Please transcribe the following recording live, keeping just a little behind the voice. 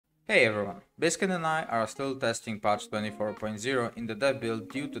Hey everyone, Biscuit and I are still testing patch 24.0 in the dev build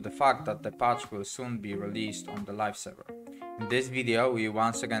due to the fact that the patch will soon be released on the live server. In this video we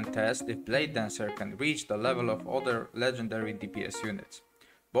once again test if Blade Dancer can reach the level of other legendary DPS units.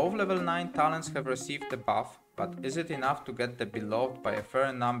 Both level 9 talents have received the buff, but is it enough to get the beloved by a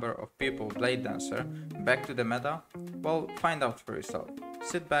fair number of people Blade Dancer back to the meta? Well, find out for yourself.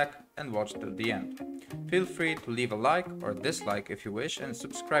 Sit back and watch till the end. Feel free to leave a like or dislike if you wish and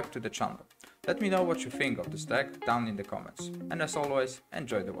subscribe to the channel. Let me know what you think of this deck down in the comments. And as always,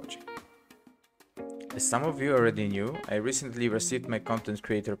 enjoy the watching. As some of you already knew, I recently received my content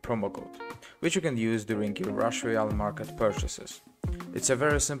creator promo code, which you can use during your Royale market purchases. It's a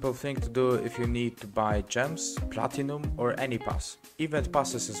very simple thing to do if you need to buy gems, platinum or any pass, event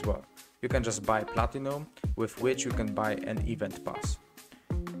passes as well. You can just buy platinum, with which you can buy an event pass.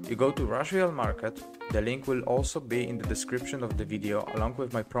 You go to Royale market, the link will also be in the description of the video along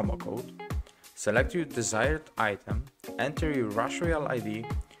with my promo code. Select your desired item, enter your Royale ID,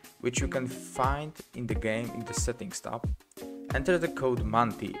 which you can find in the game in the settings tab. Enter the code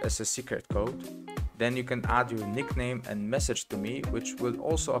Manty as a secret code. Then you can add your nickname and message to me, which will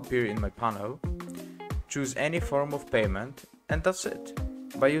also appear in my panel. Choose any form of payment and that's it.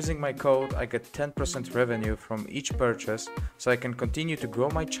 By using my code I get 10% revenue from each purchase, so I can continue to grow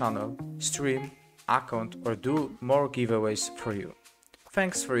my channel, stream, account or do more giveaways for you.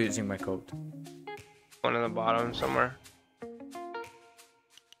 Thanks for using my code. One on the bottom somewhere.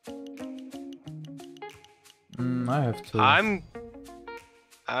 I have two. I'm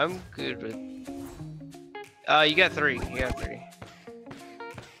good with. You got three. You got three.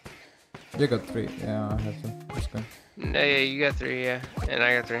 You got three. Yeah, I have two. That's good. No, yeah, you got three. Yeah, and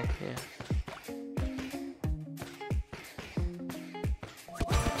I got three. Yeah.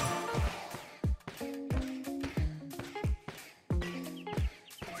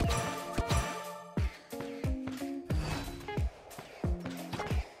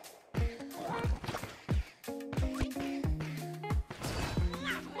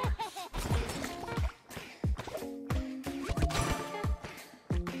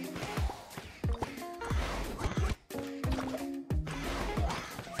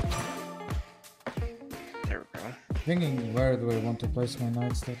 Thinking, where do I want to place my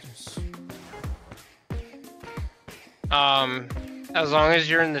knight status? As long as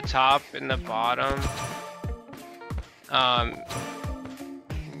you're in the top and the bottom, you're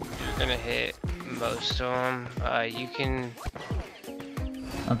gonna hit most of them. You can.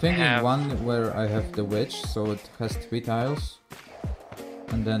 I'm thinking one where I have the witch, so it has 3 tiles,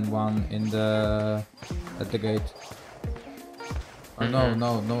 and then one in the at the gate. Or no,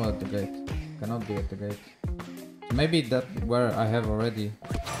 at the gate. Cannot be at the gate. Maybe that where I have already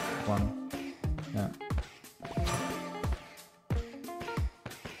one. Yeah.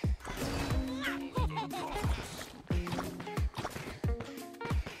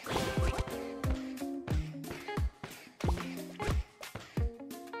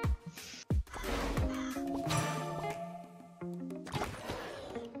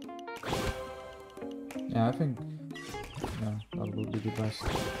 Yeah, I think that would be the best.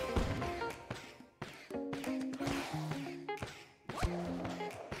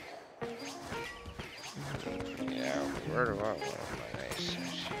 Where do I want my nice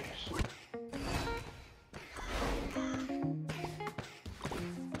shoes?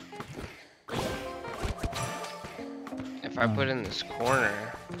 If I put in this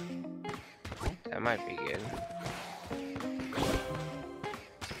corner, that might be good.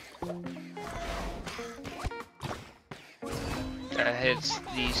 That hits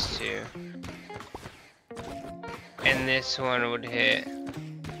these two. And this one would hit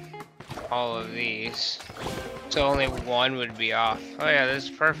all of these. So only one would be off. Oh yeah, this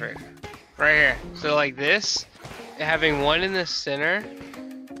is perfect. Right here. So like this, having one in the center,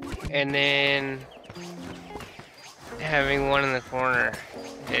 and then having one in the corner.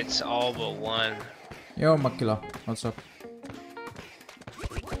 It's all but one. Yo, Makila, what's up?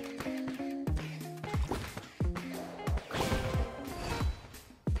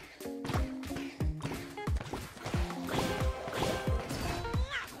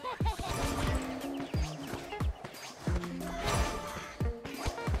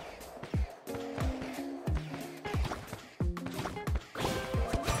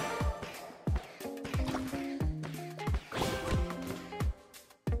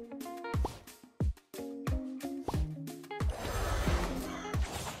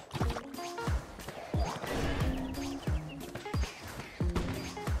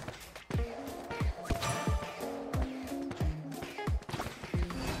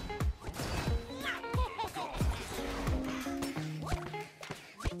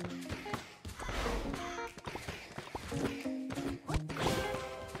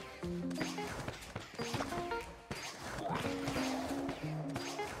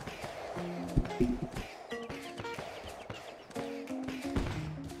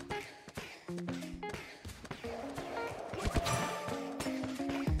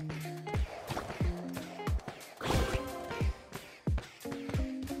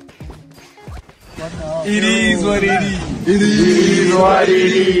 It is what it is. It is what it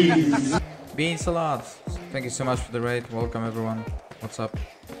is. Beans a lot. Thank you so much for the raid. Welcome everyone. What's up?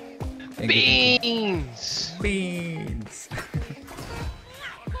 Thank you. Beans. Beans.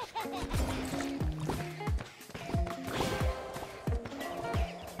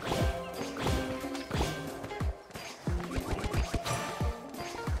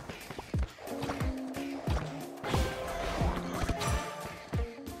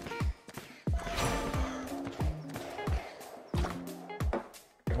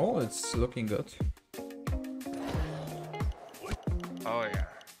 Oh, it's looking good. Oh yeah.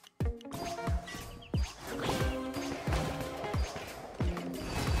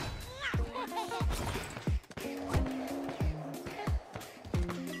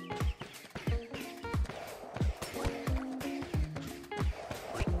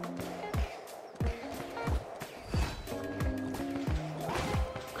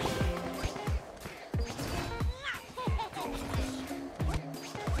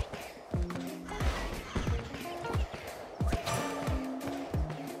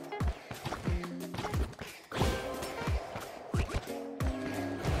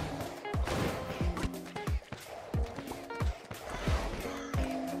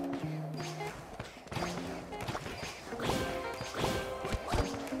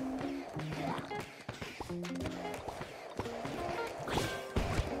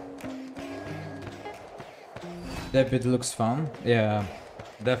 That bit looks fun. Yeah,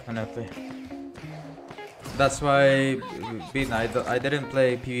 definitely. That's why, Bean, I didn't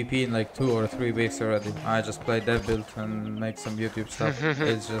play PvP in like 2 or 3 weeks already. I just play dev build and make some YouTube stuff.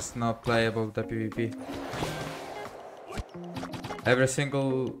 It's just not playable, the PvP. Every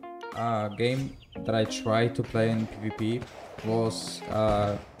single game that I tried to play in PvP was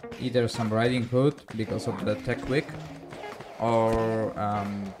either some riding hood because of the tech wick or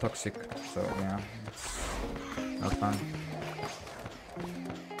toxic. So yeah, it's not fun.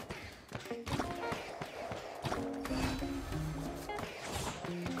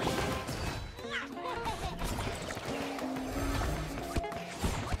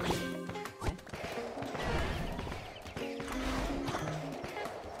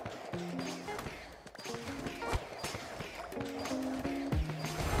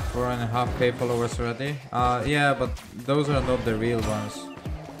 Four and a half K followers already. Yeah, but those are not the real ones.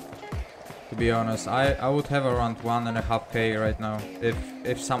 To be honest, I would have around 1.5K right now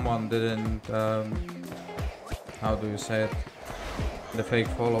if someone didn't how do you say it? The fake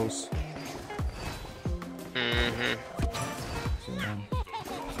follows. So, yeah.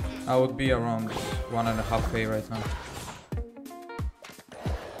 I would be around 1.5K right now.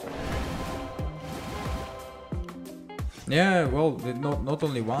 Yeah, well, not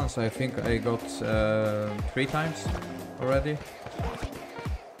only once. I think I got 3 times already.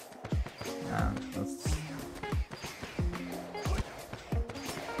 Yeah, that's,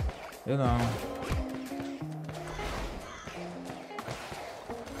 you know.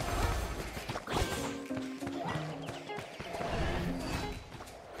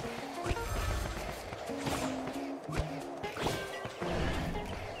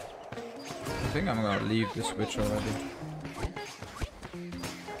 I think I'm gonna leave the Switch already.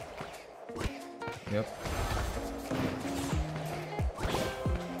 Yep.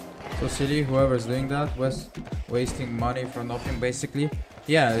 So silly, whoever's doing that was wasting money for nothing basically.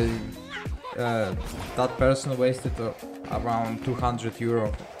 Yeah, that person wasted around 200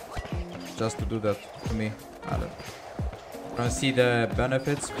 euro just to do that to me. I don't see the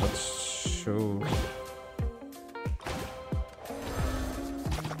benefits, but sure.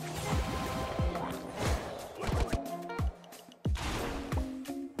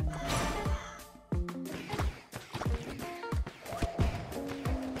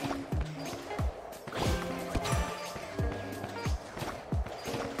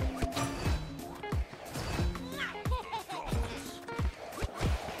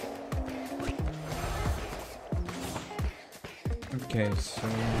 Okay, so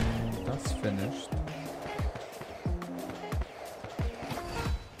that's finished.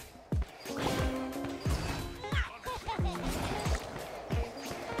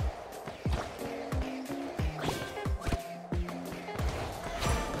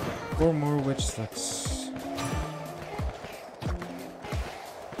 Four more witch stacks.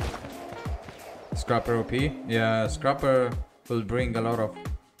 Scrapper OP? Yeah, Scrapper will bring a lot of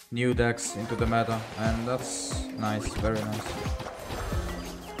new decks into the meta, and that's nice, very nice.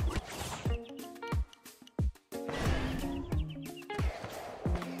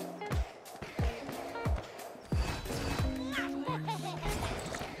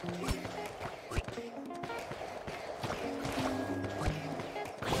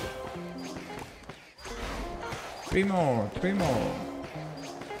 Three more. Three more.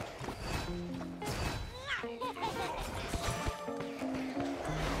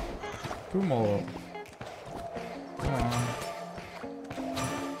 Two more. Come on.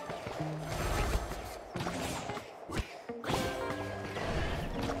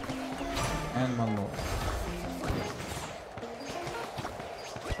 And one more.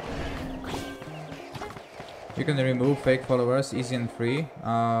 You can remove fake followers easy and free.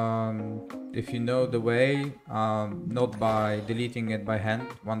 If you know the way, not by deleting it by hand,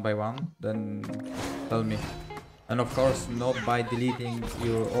 one by one, then tell me. And of course, not by deleting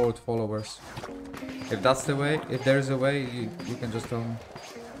your old followers. If that's the way, if there is a way, you can just tell me.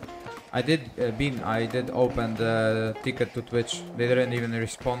 I did open the ticket to Twitch. They didn't even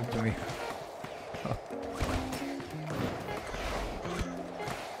respond to me.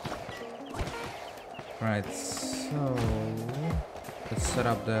 Right, so let's set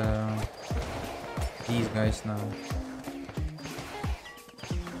up these guys now.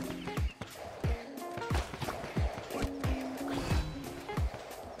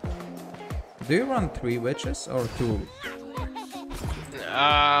 Do you run 3 witches or 2?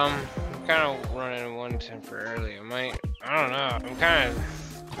 I'm kind of running one temporarily. I don't know. I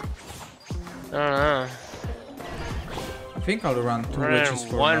don't know. I think I'll run 2 Running witches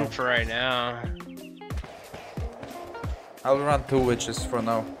for one now. for right now. I'll run 2 witches for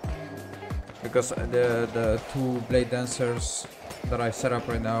now. Because the 2 blade dancers that I set up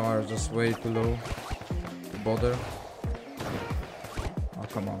right now are just way too low to bother. Oh,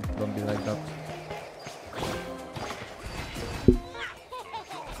 come on, don't be like that.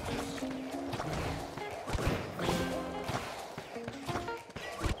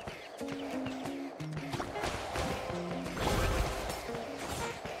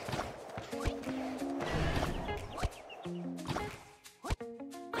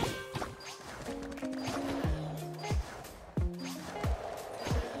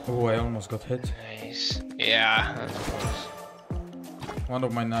 Oh, I almost got hit. Nice. Yeah. That's close. One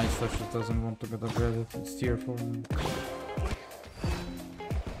of my night slashes doesn't want to get upgraded. It's tier 4 now.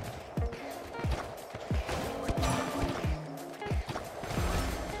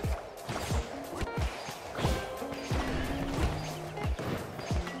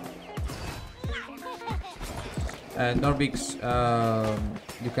 Norbix,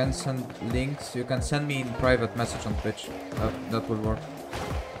 you can send links. You can send me in private message on Twitch. That will work.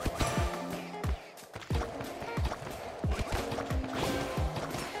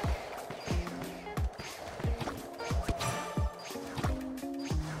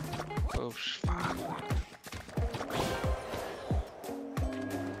 Oops, fuck.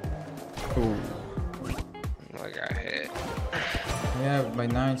 Ooh. I got hit. Yeah, my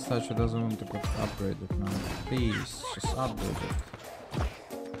 9 statue doesn't want to get upgraded now. Please, just upgrade it.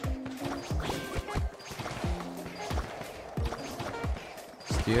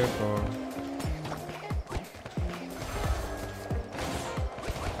 Steer for...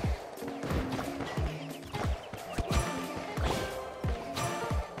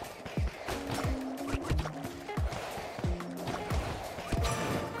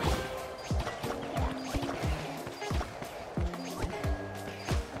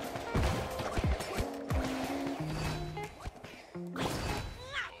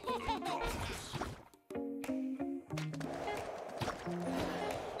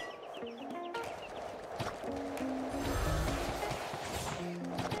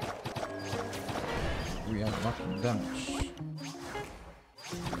 We are blocking damage.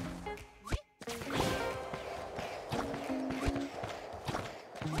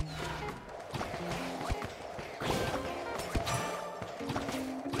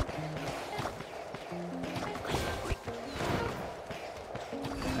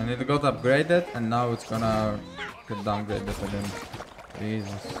 And it got upgraded and now it's gonna get downgraded again.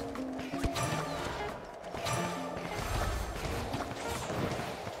 Jesus.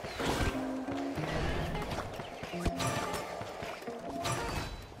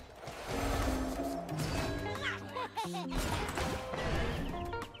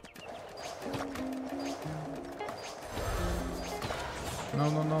 No,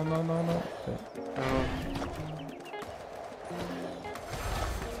 no, no, no, no, no. Okay.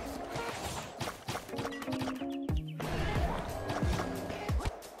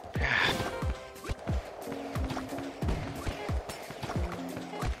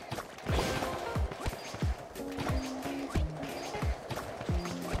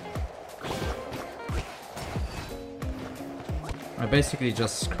 I basically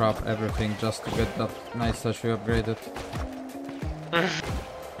just scrap everything just to get that nice statue upgraded.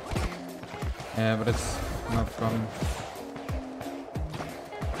 Yeah, but it's not fun.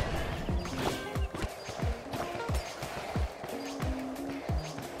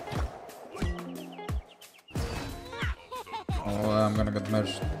 Oh, I'm gonna get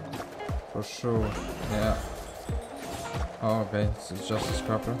merged. For sure. Yeah. Oh, okay. It's just a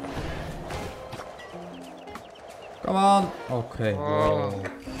scrapper. Come on! Okay, Oh. whoa.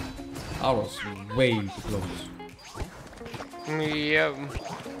 I was way too close. Yep.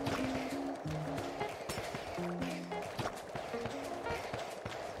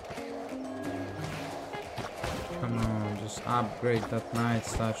 Come on, just upgrade that night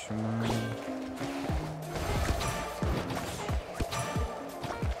statue, man.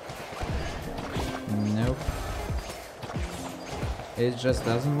 Nope. It just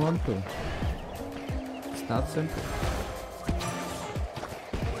doesn't want to. It's that simple.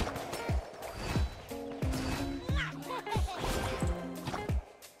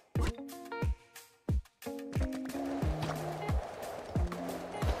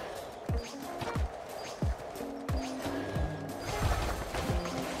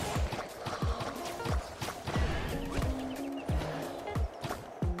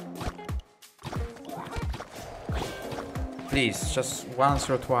 Please, just once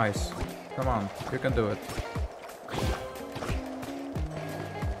or twice. Come on, you can do it.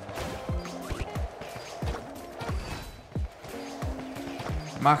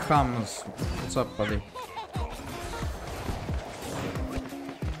 Mahams, what's up, buddy?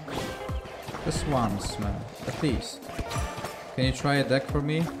 Just once, man, at least. Can you try a deck for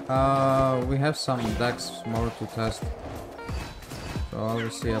me? We have some decks more to test. So I will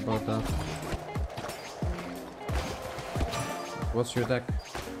see about that. What's your deck?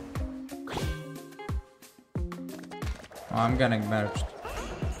 Oh, I'm getting merged.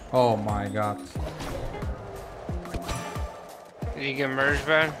 Oh my god. Did you get merged,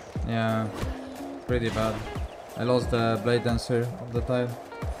 bad? Yeah, pretty bad. I lost the Blade Dancer of the tile.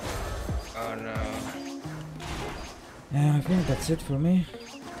 Oh no. Yeah, I think that's it for me.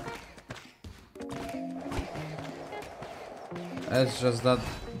 It's just that,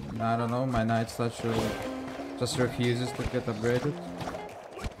 I don't know, my Night Statue just refuses to get upgraded.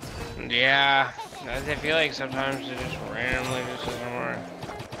 Yeah. I feel like sometimes it just randomly just doesn't work.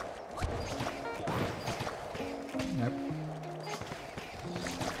 Yep.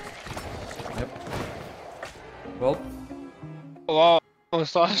 Yep. Well, Well,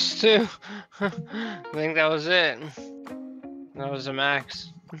 almost lost too. I think that was it. That was the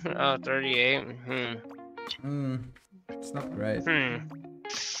max. Oh, 38. it's not great.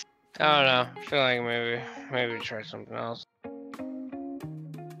 I don't know. I feel like maybe try something else.